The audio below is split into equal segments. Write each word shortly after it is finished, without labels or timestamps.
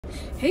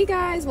Hey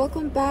guys,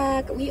 welcome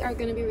back. We are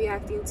going to be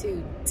reacting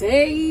to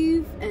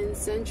Dave and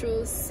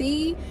Central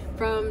Cee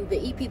from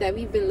the EP that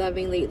we've been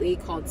loving lately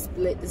called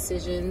Split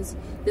Decisions.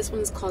 This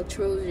one's called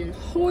Trojan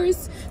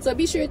Horse. So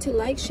be sure to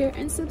like, share,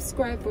 and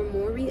subscribe for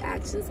more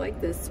reactions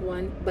like this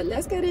one. But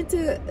let's get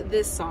into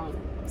this song,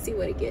 see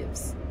what it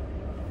gives.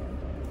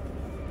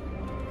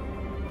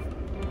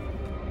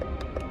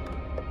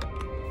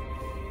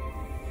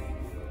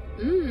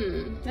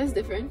 That's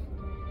different.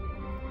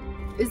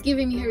 It's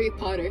giving me Harry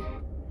Potter.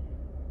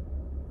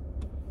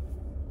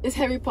 It's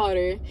Harry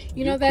Potter.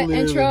 You know that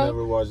intro?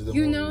 Never watched the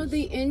movies. Know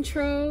the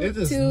intro it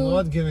is to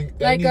not giving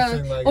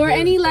anything like or Harry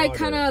any Potter. like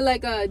kind of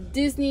like a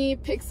Disney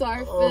Pixar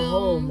film.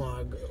 Oh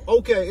my god.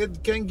 Okay,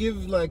 it can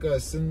give like a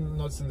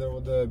not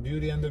Cinderella, the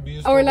Beauty and the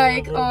Beast, or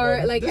like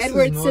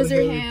Edward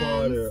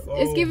Scissorhands. Oh,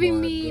 it's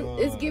giving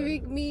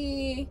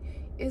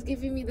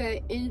me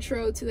that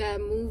intro to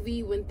that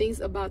movie when things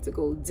about to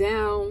go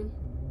down.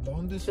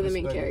 Don't disrespect for the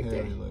main character.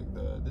 Harry like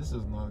that. This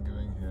is not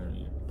giving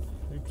Harry.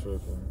 You're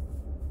tripping.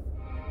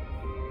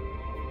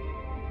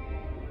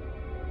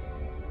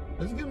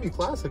 It's giving me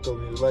classical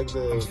music, like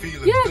the.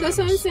 That's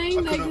what I'm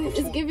saying. Like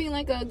it's giving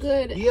like a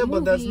good. Yeah, movie.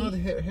 But that's not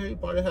Harry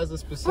Potter has a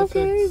specific.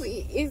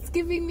 Okay, it's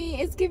giving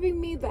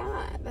me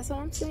that. That's what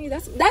I'm saying.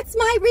 That's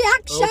my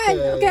reaction.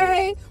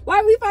 Okay, why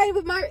are we fighting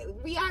with my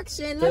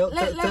reaction?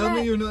 Tell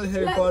me you're not a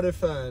Harry Potter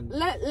fan.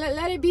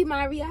 Let it be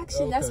my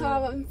reaction. That's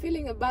how I'm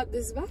feeling about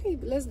this vibe.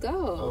 Let's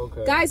go,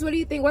 okay. Guys. What do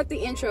you think? What the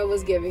intro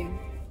was giving?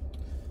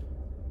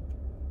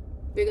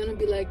 They're gonna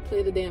be like,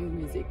 play the damn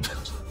music.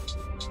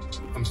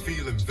 I'm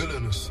feeling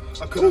villainous.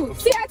 See, I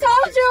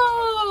told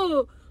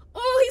you.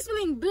 Oh, he's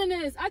feeling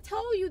villainous. I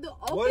told you the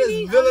opening. What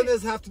does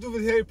villainous have to do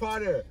with Harry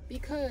Potter?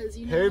 Because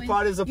Harry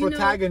Potter is a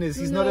protagonist.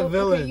 He's not a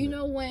villain. Okay, you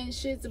know when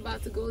shit's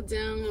about to go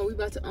down, or we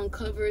about to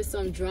uncover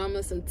some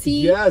drama, some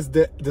tea. Yes,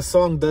 the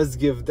song does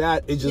give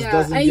that. It just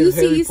doesn't and give you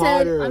see, Harry he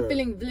Potter. said, "I'm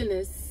feeling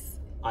villainous."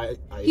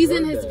 He's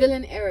in his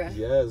villain era.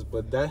 Yes,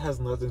 but that has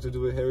nothing to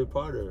do with Harry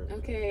Potter.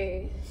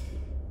 Okay,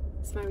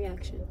 it's my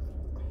reaction.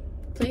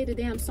 Play the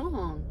damn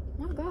song.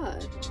 My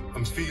God.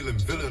 I'm feeling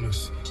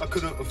villainous. I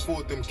couldn't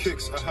afford them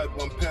kicks. I had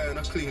one pair and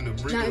I cleaned them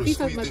rigorous. Now, if you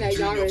talk about that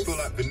Yaris, feel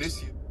like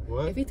Vinicius.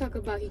 What? If you talk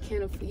about he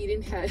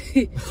didn't have,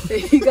 he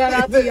got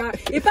out the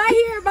Yaris. If I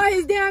hear about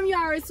his damn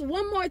Yaris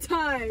one more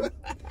time,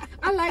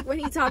 I like when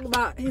he talk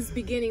about his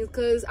beginnings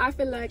because I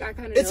feel like I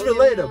kind of. It's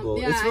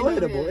relatable. It's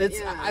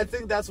relatable. I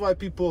think that's why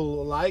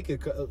people like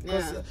it.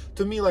 Because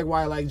to me, like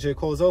why I like J.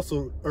 Cole is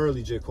also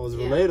early J. Cole is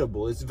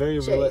relatable. It's very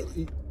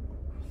relatable.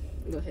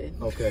 Go ahead.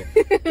 Okay.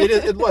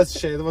 It was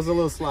shade. It was a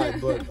little slide,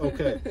 but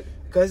okay.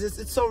 Because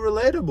it's so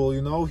relatable,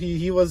 you know.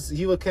 He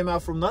came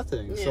out from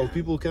nothing, so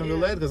people can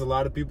relate. Because a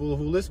lot of people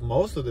who listen,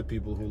 most of the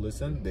people who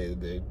listen,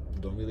 they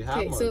don't really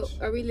have much. So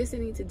are we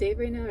listening to Dave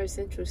right now or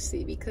Central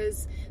Cee?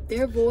 Because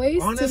their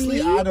voice, honestly,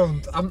 to me, I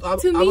don't.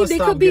 To me, they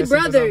could be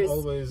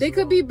brothers. They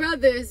could be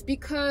brothers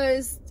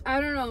because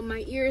I don't know.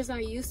 My ear is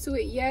not used to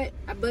it yet,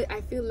 but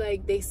I feel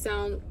like they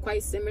sound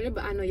quite similar.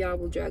 But I know y'all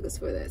will drag us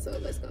for that, so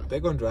let's go. They're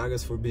gonna drag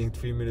us for being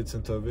 3 minutes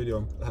into a video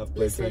and have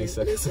played 20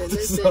 seconds.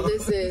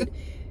 Listen.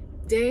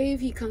 Dave,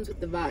 he comes with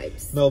the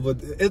vibes. No,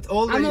 but it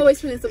always. I'm always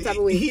feeling some type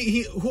of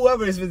way.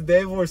 Whoever is with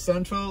Dave or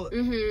Central,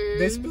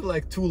 they spit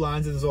like 2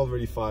 lines and it's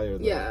already fire.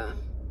 Though. Yeah,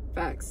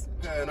 facts.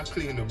 And I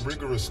cleaned them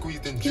rigorous,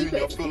 squeezed in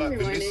Junior. I feel like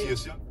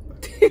Vinicius.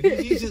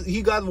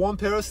 he got 1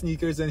 pair of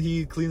sneakers and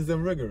he cleans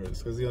them rigorous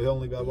because he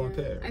only got 1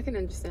 pair. I can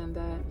understand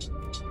that.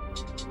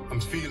 I'm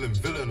feeling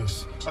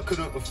villainous. I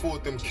couldn't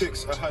afford them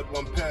kicks. I had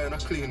 1 pair and I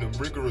cleaned them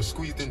rigorous,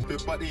 squeezed in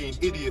bit, but they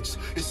ain't idiots.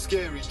 It's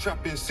scary,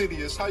 trap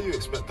insidious. How you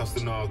expect us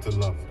to know how to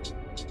love?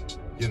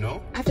 You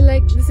know? I feel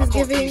like this is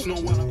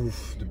giving.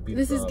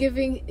 This is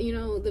giving, you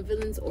know, the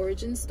villain's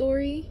origin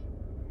story.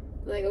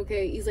 Like,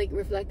 okay, he's like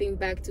reflecting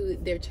back to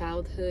their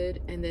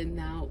childhood, and then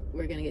now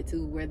we're gonna get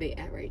to where they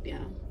at right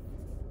now.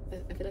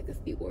 I feel like that's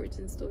the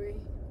origin story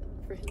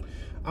for him.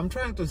 I'm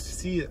trying to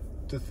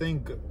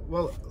think.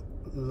 Well,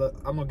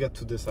 I'm gonna get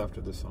to this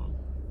after the song.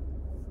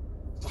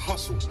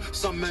 Hustle,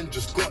 some man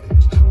just got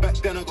it. Back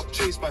then I got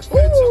chased by feds.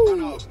 I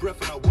ran out of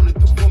breath and I wanted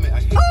to vomit. I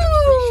hate that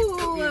free. She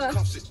put me in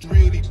cuffs. It's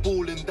really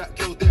balling. That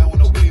girl there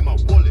wanna weigh my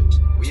wallet.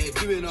 We ain't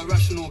doing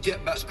irrational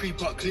get backs.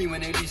 Creep up clean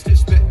when they least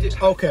expect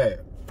it. Okay,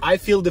 I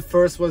feel the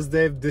first was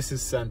Dave. This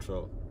is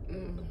Central,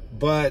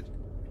 but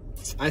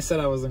I said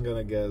I wasn't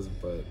gonna guess,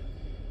 but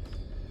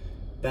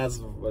that's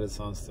what it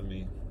sounds to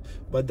me.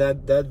 But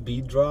that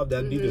beat drop,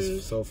 that beat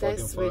is so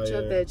fucking fire. That switch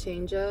up, that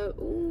change up.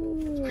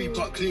 Ooh. Creep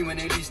up clean when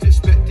they least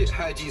expect it.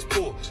 Hygiene's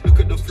poor. Look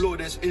at the floor,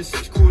 there's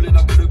insects crawling.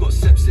 I could've got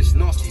sepsis.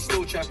 Nasty,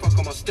 still try to fuck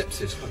on my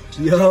stepsis.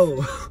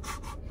 Yo.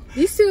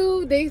 These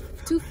two, they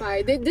too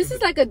fire. This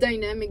is like a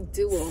dynamic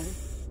duo.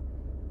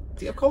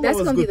 That's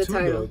gonna be the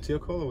title.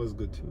 Tiakola was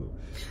good too.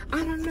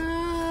 I don't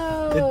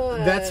know.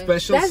 That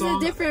special song.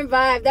 That's a different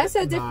vibe. That's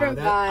a different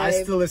vibe. I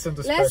still listen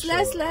to special.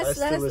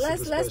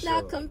 Let's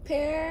not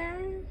compare.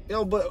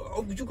 Yo, but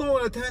you go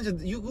on a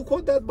tangent. You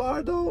quote that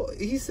bar though.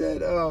 He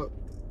said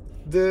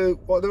there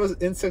was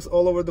insects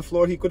all over the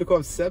floor. He could have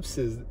called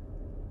sepsis.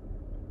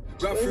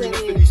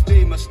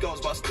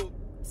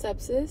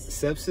 Sepsis?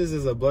 Sepsis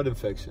is a blood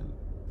infection.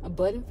 A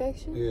blood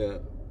infection? Yeah.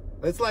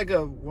 It's like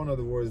one of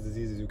the worst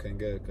diseases you can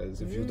get,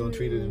 because if you don't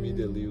treat it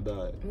immediately, you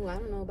die. Oh, I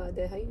don't know about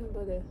that. How you know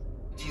about that?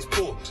 He's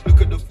poor.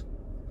 Look at the.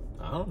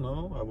 I don't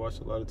know. I watch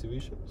a lot of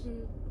TV shows.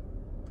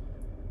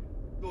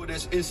 Oh,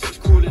 there's insects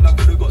crawling. I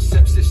could have got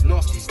sepsis.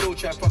 Nasty. Still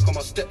try to fuck on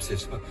my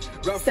stepsis.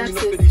 Round three,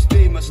 up with these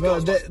famous No,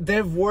 stars.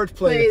 their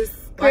wordplay is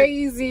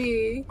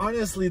crazy.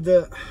 Honestly,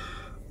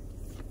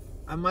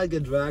 I might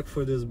get dragged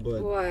for this,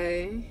 but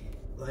Why?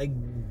 like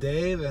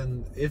Dave,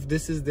 and if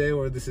this is Dave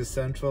or this is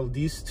Central,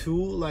 these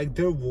two, like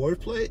their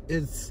wordplay,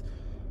 it's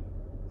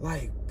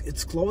like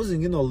it's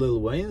closing in on Lil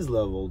Wayne's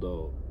level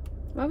though.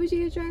 Why would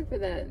you get dragged for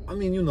that? I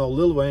mean, you know,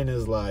 Lil Wayne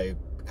is like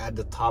at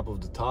the top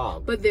of the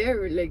top. But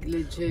they're like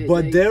legit.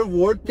 But like, their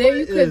wordplay there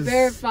you could is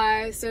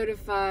verify,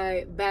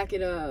 certify, back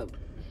it up.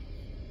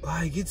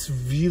 like it's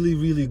really,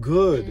 really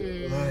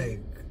good.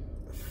 Like,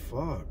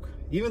 fuck.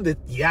 Even the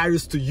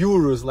Yaris to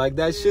Euros, like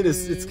that shit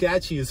is it's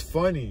catchy, it's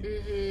funny.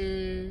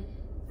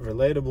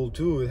 Relatable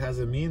too, it has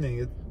a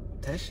meaning.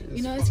 That shit is,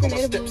 you know, it's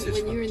relatable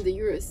when you're in the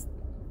Euros.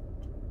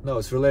 no,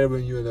 it's relatable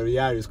when you're in the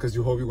Yaris because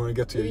you hope you're gonna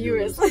get to your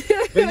Euros.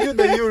 When you're in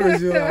the Euros,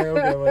 you're like,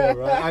 okay,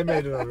 whatever. I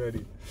made it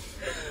already.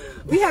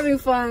 We having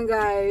fun,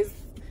 guys.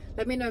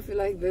 Let me know if you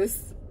like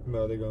this.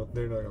 No, they're not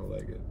gonna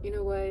like it. You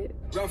know what?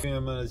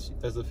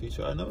 As a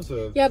feature, I know it's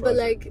a Yeah, but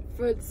project. like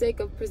for the sake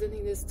of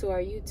presenting this to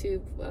our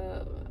YouTube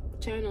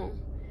channel,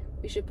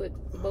 we should put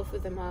both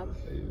of them up.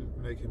 You're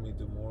making me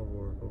do more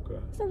work. Okay.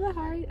 It's not that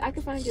hard. I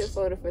can find you a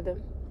photo for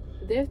them.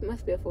 There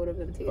must be a photo of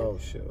them together. Oh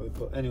shit.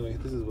 Anyway,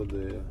 this is what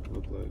they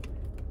look like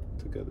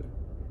together.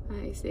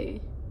 I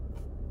see.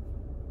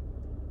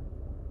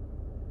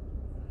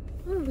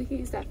 Oh, we can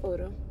use that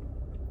photo.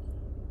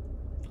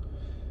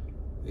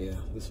 Yeah,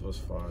 this was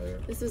fire.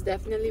 This was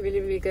definitely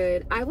really, really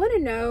good. I want to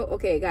know,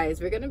 okay,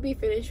 guys, we're going to be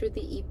finished with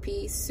the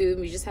EP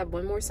soon. We just have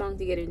one more song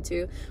to get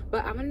into.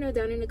 But I want to know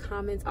down in the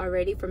comments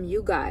already from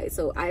you guys.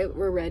 So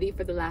we're ready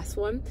for the last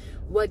one.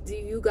 What do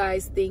you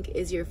guys think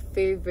is your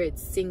favorite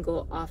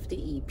single off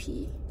the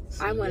EP?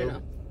 I want to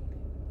know.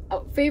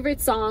 Oh, favorite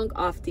song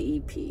off the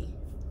EP.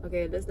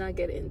 Okay, let's not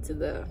get into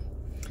the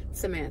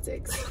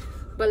semantics.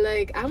 But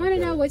like, I want to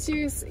know what's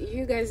you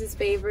guys'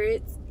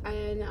 favorites.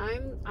 And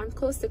I'm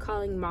close to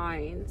calling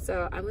mine,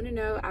 so I want to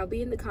know. I'll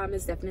be in the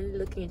comments, definitely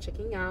looking and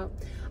checking out.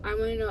 I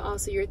want to know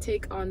also your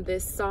take on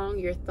this song,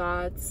 your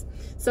thoughts,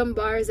 some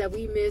bars that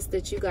we missed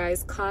that you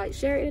guys caught.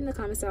 Share it in the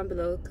comments down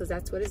below, because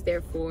that's what it's there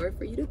for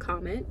you to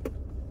comment.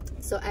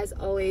 So as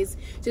always,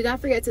 do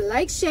not forget to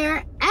like,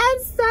 share,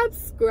 and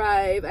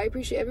subscribe. I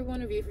appreciate every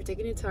one of you for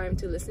taking the time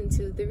to listen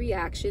to the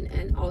reaction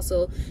and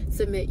also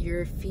submit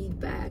your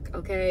feedback.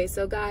 Okay,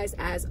 so guys,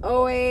 as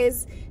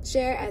always,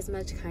 share as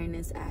much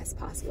kindness as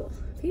possible.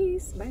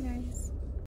 Peace. Bye, guys.